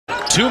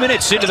2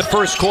 minutes into the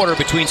first quarter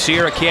between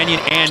Sierra Canyon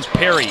and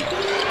Perry.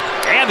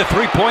 And the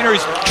three-pointer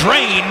is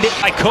drained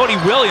by Cody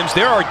Williams.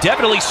 There are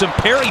definitely some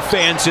Perry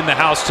fans in the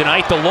house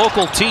tonight, the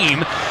local team.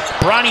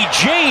 Bronny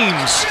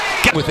James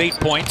with 8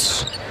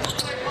 points.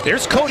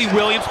 There's Cody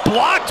Williams,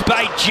 blocked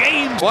by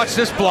James. Watch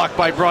this block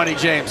by Bronny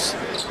James.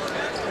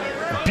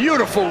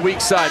 Beautiful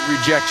weak side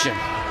rejection.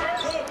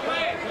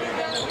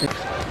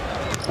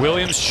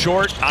 Williams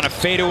short on a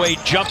fadeaway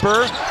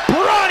jumper.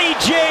 Bronny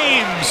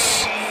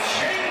James!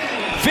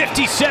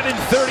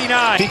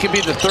 57-39. He could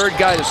be the third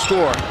guy to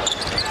score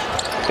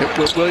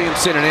with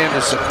Williamson and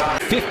Anderson.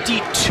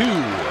 52.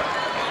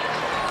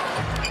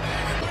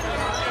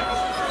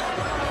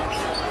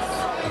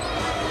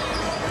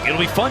 It'll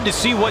be fun to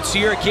see what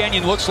Sierra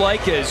Canyon looks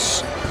like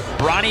as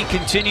Bronny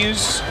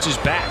continues his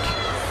back.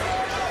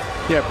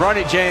 Yeah,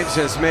 Bronny James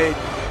has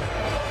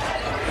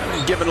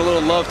given a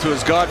little love to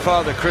his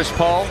godfather, Chris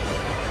Paul.